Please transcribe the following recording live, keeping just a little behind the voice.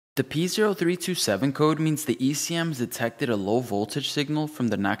The P0327 code means the ECM has detected a low voltage signal from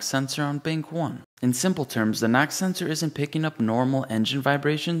the knock sensor on bank 1. In simple terms, the knock sensor isn't picking up normal engine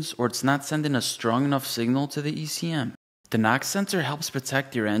vibrations, or it's not sending a strong enough signal to the ECM. The knock sensor helps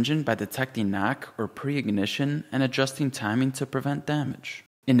protect your engine by detecting knock or pre-ignition and adjusting timing to prevent damage.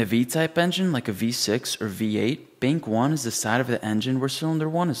 In a V-type engine like a V6 or V8, bank 1 is the side of the engine where cylinder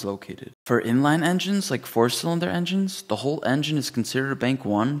 1 is located. For inline engines like 4-cylinder engines, the whole engine is considered bank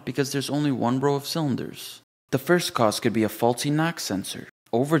 1 because there's only one row of cylinders. The first cause could be a faulty knock sensor.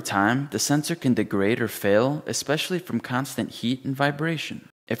 Over time, the sensor can degrade or fail, especially from constant heat and vibration.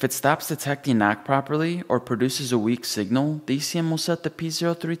 If it stops detecting knock properly or produces a weak signal, the ECM will set the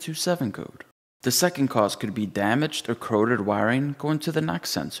P0327 code. The second cause could be damaged or corroded wiring going to the knock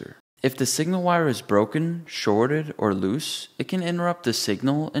sensor. If the signal wire is broken, shorted, or loose, it can interrupt the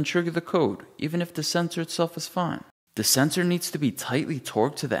signal and trigger the code, even if the sensor itself is fine. The sensor needs to be tightly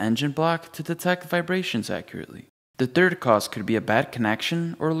torqued to the engine block to detect vibrations accurately. The third cause could be a bad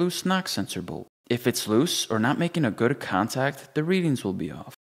connection or a loose knock sensor bolt. If it's loose or not making a good contact, the readings will be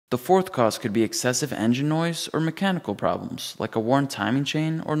off. The fourth cause could be excessive engine noise or mechanical problems, like a worn timing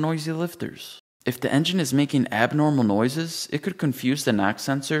chain or noisy lifters. If the engine is making abnormal noises, it could confuse the knock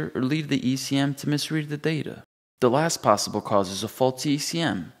sensor or lead the ECM to misread the data. The last possible cause is a faulty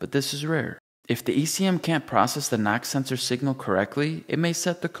ECM, but this is rare. If the ECM can't process the knock sensor signal correctly, it may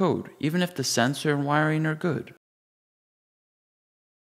set the code, even if the sensor and wiring are good.